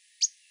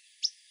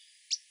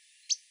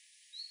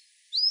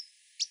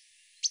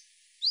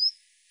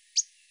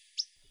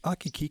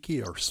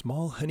Akikiki are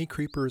small honey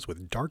creepers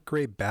with dark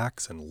gray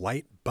backs and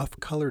light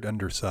buff-colored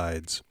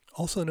undersides.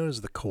 Also known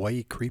as the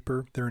Kauai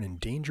creeper, they're an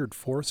endangered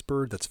forest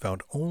bird that's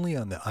found only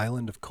on the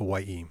island of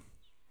Kauai.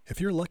 If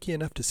you're lucky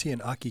enough to see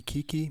an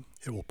akikiki,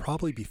 it will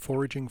probably be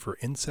foraging for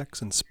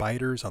insects and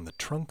spiders on the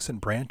trunks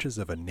and branches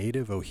of a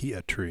native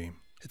ohia tree.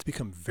 It's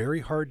become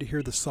very hard to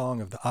hear the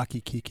song of the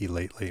akikiki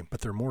lately,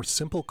 but their more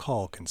simple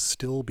call can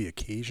still be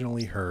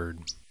occasionally heard.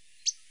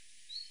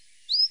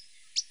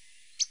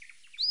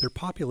 Their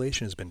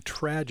population has been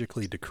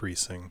tragically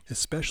decreasing,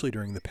 especially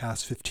during the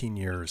past 15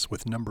 years,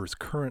 with numbers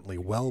currently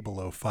well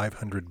below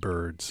 500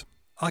 birds.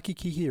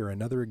 Akikiki are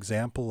another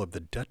example of the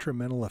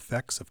detrimental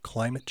effects of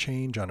climate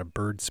change on a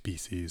bird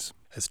species.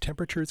 As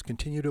temperatures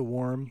continue to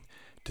warm,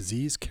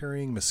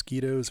 disease-carrying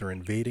mosquitoes are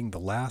invading the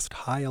last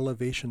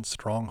high-elevation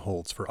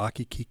strongholds for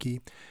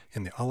akikiki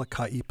in the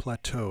Alakai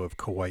Plateau of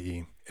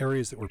Kauai,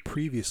 areas that were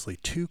previously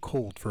too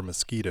cold for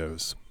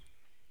mosquitoes.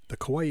 The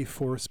Kauai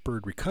Forest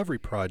Bird Recovery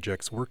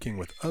Project's working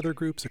with other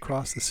groups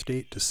across the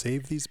state to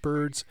save these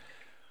birds,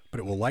 but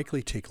it will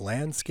likely take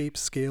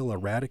landscape-scale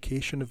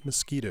eradication of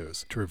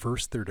mosquitoes to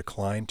reverse their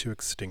decline to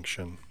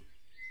extinction.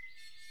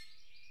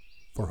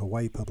 For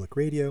Hawaii Public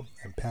Radio,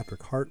 I'm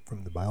Patrick Hart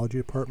from the Biology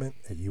Department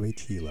at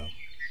UH Hilo.